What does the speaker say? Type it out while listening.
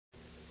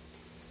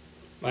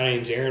My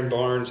name's Aaron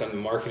Barnes. I'm the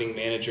marketing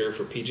manager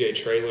for PJ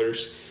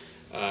Trailers.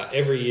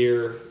 Every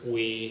year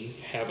we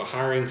have a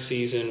hiring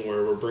season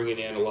where we're bringing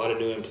in a lot of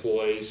new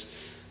employees.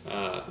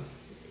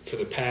 For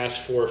the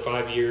past 4 or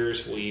 5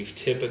 years, we've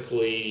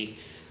typically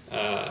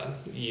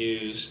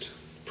used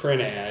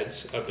print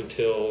ads up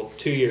until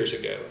 2 years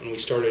ago, and we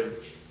started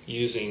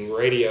using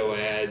radio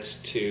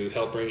ads to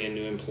help bring in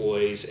new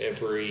employees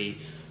every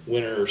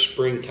winter or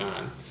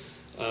springtime.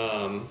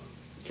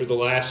 For the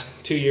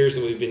last 2 years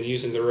that we've been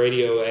using the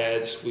radio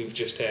ads, we've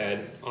just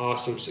had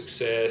awesome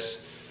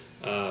success.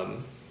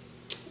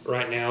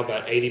 Right now,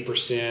 about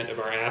 80% of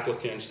our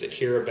applicants that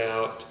hear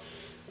about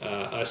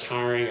us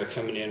hiring are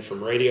coming in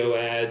from radio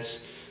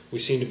ads. We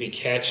seem to be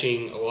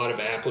catching a lot of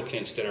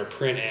applicants that our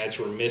print ads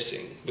were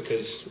missing,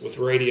 because with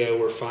radio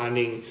we're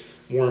finding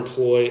more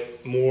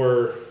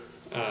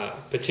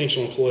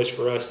potential employees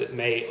for us that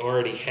may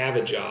already have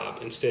a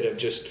job, instead of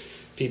just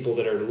people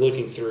that are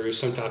looking through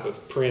some type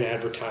of print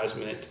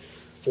advertisement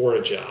for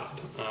a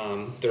job.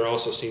 There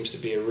also seems to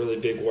be a really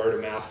big word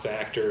of mouth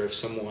factor of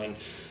someone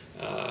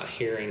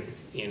hearing,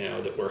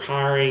 that we're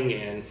hiring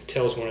and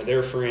tells one of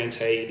their friends,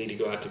 hey, you need to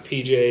go out to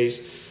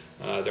PJ's.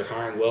 They're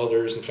hiring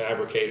welders and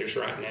fabricators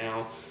right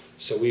now.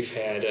 So we've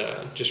had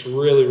just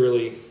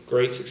really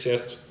great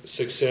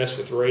success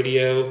with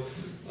radio.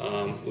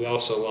 We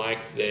also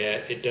like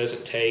that it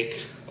doesn't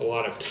take a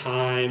lot of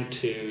time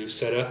to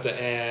set up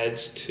the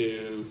ads,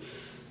 to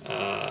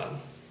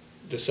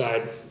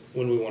decide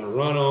when we want to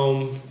run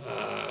them.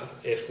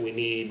 If we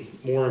need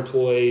more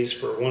employees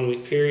for a 1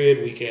 week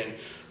period, we can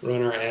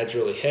run our ads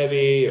really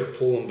heavy or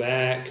pull them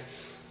back.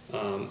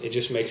 It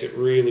just makes it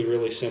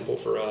really simple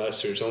for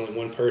us. There's only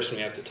one person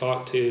we have to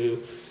talk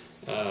to.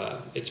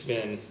 It's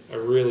been a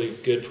really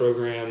good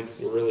program.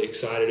 We're really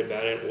excited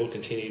about it. We'll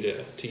continue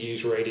to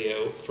use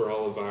radio for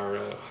all of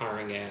our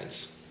hiring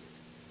ads.